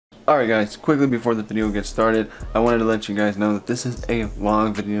Alright guys, quickly before the video gets started, I wanted to let you guys know that this is a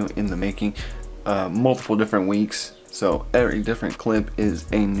long video in the making, multiple different weeks, so every different clip is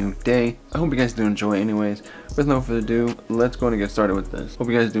a new day. I hope you guys do enjoy anyways. With no further ado, let's go and get started with this. Hope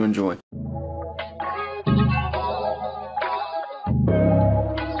you guys do enjoy.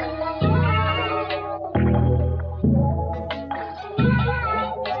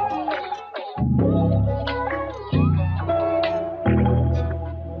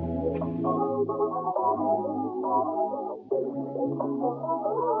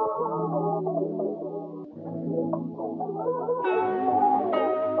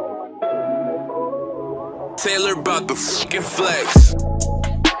 Taylor about the fucking flex.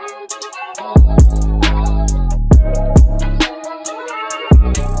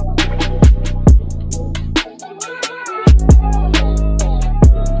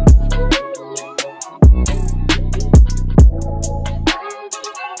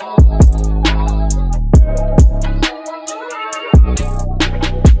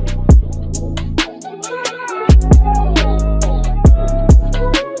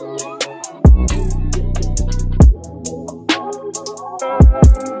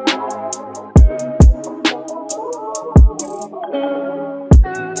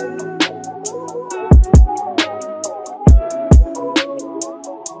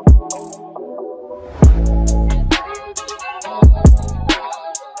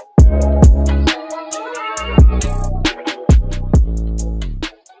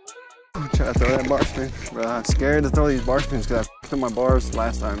 Try to throw that bar spin, but I'm scared to throw these bar spins because I threw my bars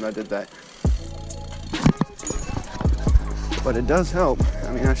last time I did that. But it does help.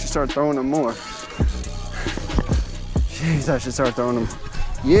 I mean, I should start throwing them more. Jeez, I should start throwing them.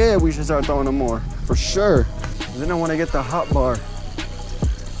 Yeah, we should start throwing them more, for sure. Then I want to get the hot bar.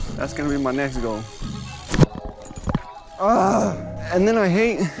 That's gonna be my next goal. And then I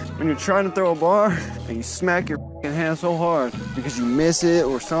hate when you're trying to throw a bar and you smack your hand so hard because you miss it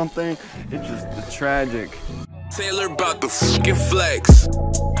or something. It's just tragic. Taylor about the fucking flex.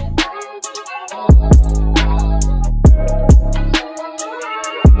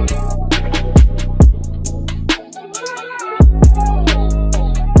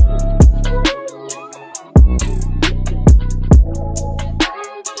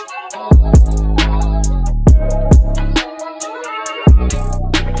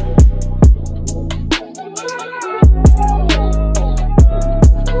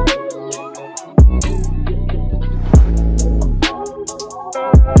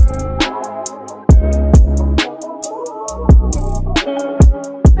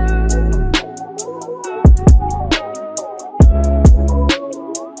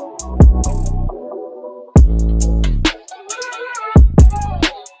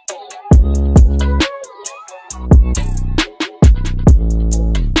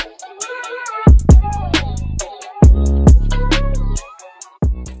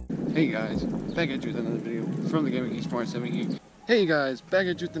 Hey guys, back at you with another video from the Gaming Kings 417 here. Hey guys, back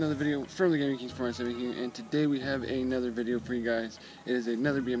at you with another video from the Gaming Kings 417 here, and today we have another video for you guys. It is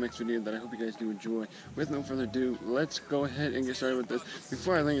another BMX video that I hope you guys do enjoy. With no further ado, let's go ahead and get started with this.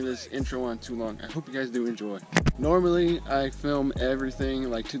 Before I linger this intro on too long, I hope you guys do enjoy. Normally, I film everything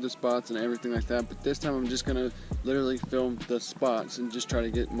like to the spots and everything like that, but this time I'm just gonna literally film the spots and just try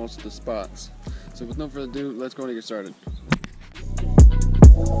to get most of the spots. So with no further ado, let's go and get started.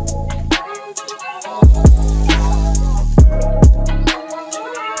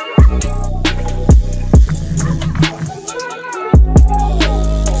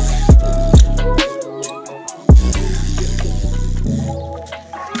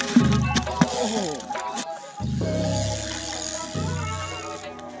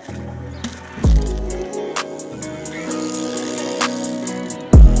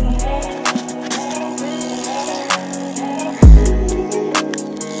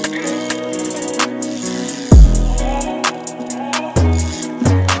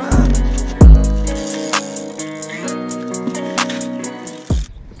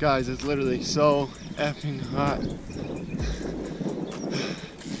 Guys, it's literally so effing hot.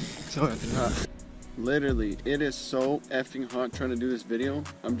 So effing hot. Literally, it is so effing hot trying to do this video.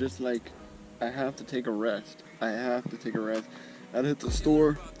 I'm just like, I have to take a rest. I have to take a rest. I had to hit the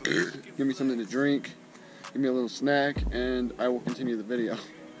store, give me something to drink, give me a little snack, and I will continue the video.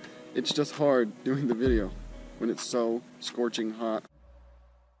 It's just hard doing the video when it's so scorching hot.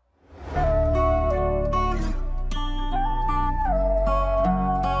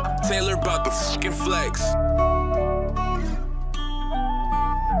 Taylor about the fucking flex.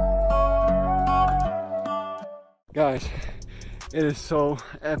 Guys, it is so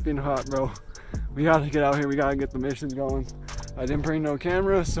effing hot, bro. We gotta get out here. We gotta get the missions going. I didn't bring no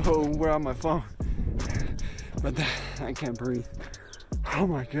camera, so we're on my phone. But I can't breathe. Oh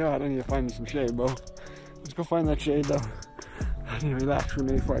my god, I need to find me some shade, bro. Let's go find that shade though. I need to relax for a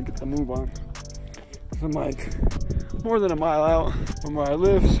minute before I get the move on. So I'm like more than a mile out from where I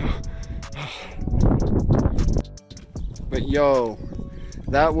live, so. But yo,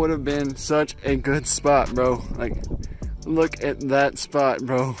 that would have been such a good spot, bro. Like, look at that spot,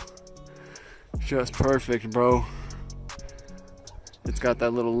 bro. Just perfect, bro. It's got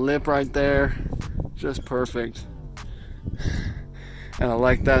that little lip right there. Just perfect. And I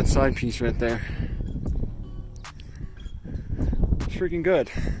like that side piece right there. It's freaking good.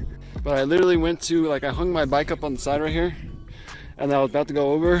 But I literally went to, like, I hung my bike up on the side right here, and I was about to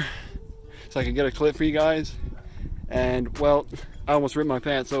go over so I could get a clip for you guys. And, well, I almost ripped my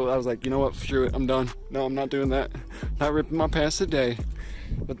pants, so I was like, you know what, screw it, I'm done. No, I'm not doing that. Not ripping my pants today.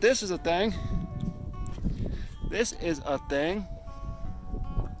 But this is a thing. This is a thing.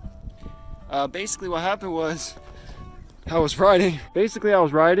 Basically what happened was, I was riding. Basically I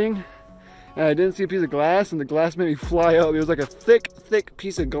was riding, and I didn't see a piece of glass, and the glass made me fly up. It was like a thick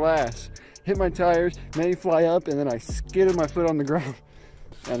piece of glass. Hit my tires, made me fly up, and then I skidded my foot on the ground.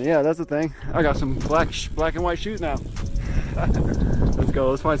 And yeah, that's the thing. I got some black and white shoes now. Let's go,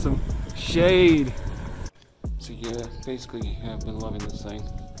 let's find some shade. So yeah, basically I've been loving this thing.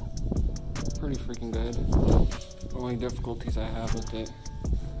 Pretty freaking good. The only difficulties I have with it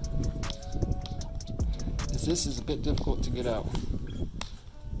is this is a bit difficult to get out.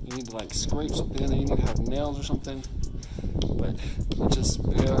 You need to like scrape something in there, you need to have nails or something. But it's just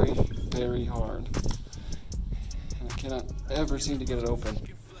very, very hard. And I cannot ever seem to get it open.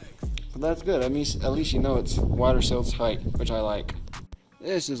 But that's good. I mean, at least you know it's water sealed tight, which I like.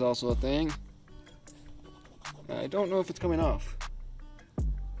 This is also a thing. I don't know if it's coming off.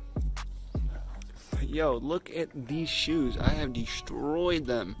 But yo, look at these shoes. I have destroyed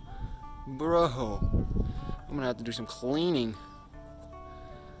them. Bro. I'm gonna have to do some cleaning.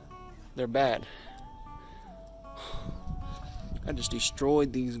 They're bad. I just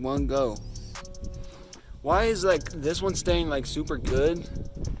destroyed these one go. Why is like this one staying like super good?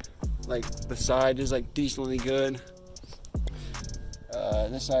 Like the side is like decently good.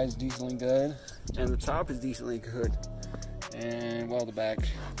 This side is decently good, and the top is decently good, and well the back.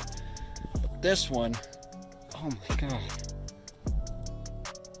 But this one, oh my god!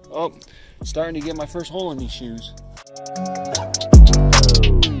 Oh, starting to get my first hole in these shoes.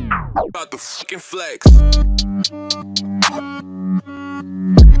 About the fucking flex.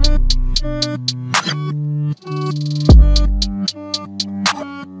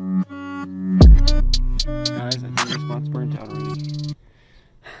 Guys, I think this spot's burnt out already.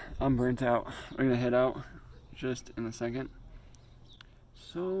 I'm burnt out. We're gonna head out just in a second.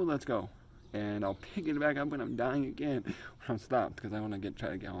 So let's go. And I'll pick it back up when I'm dying again. When I'm stopped, because I want to try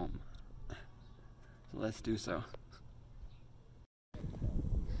to get home. So let's do so.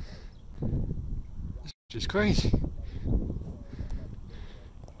 It's just crazy.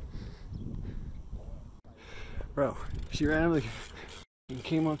 Bro, she randomly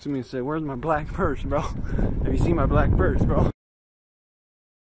came up to me and said, "Where's my black purse, bro? Have you seen my black purse, bro?"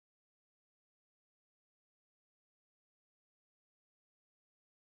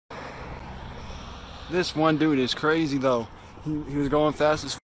 This one dude is crazy though. He was going fast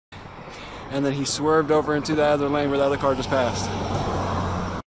as and then he swerved over into the other lane where the other car just passed.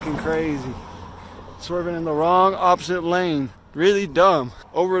 Fucking crazy. Swerving in the wrong opposite lane. Really dumb.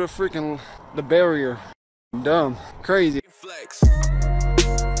 Over the barrier. Dumb. Crazy. Flex.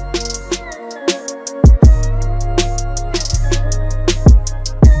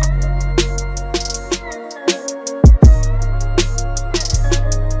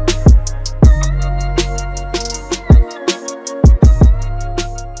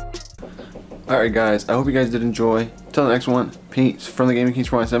 Alright guys, I hope you guys did enjoy. Till the next one, peace from the Gaming Kings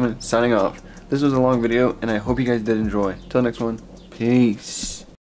 417, signing off. This was a long video and I hope you guys did enjoy. Till the next one, peace.